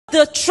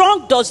The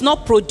trunk does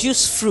not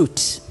produce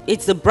fruit.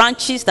 It's the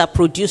branches that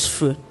produce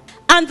fruit.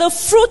 And the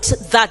fruit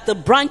that the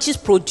branches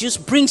produce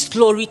brings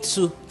glory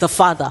to the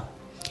Father.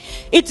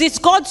 It is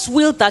God's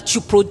will that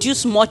you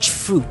produce much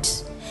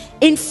fruit.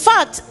 In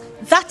fact,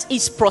 that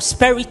is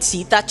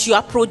prosperity, that you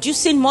are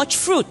producing much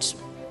fruit.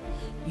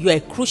 You are a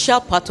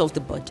crucial part of the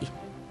body.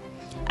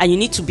 And you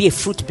need to be a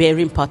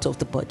fruit-bearing part of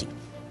the body.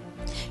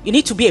 You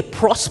need to be a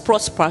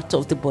prosperous part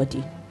of the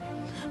body.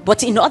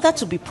 But in order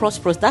to be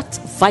prosperous, that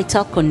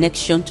vital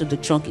connection to the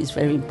trunk is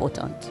very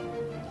important.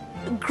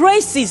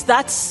 Grace is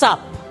that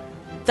sap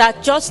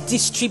that just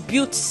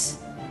distributes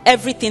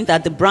everything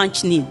that the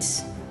branch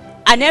needs.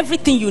 And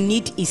everything you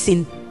need is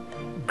in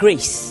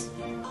grace.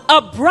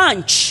 A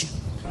branch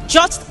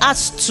just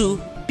has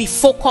to be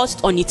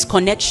focused on its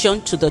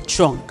connection to the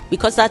trunk,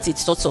 because that's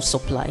its source of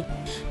supply.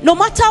 No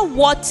matter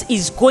what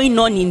is going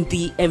on in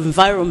the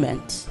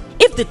environment,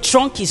 if the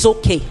trunk is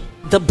okay,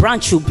 the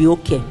branch will be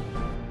okay.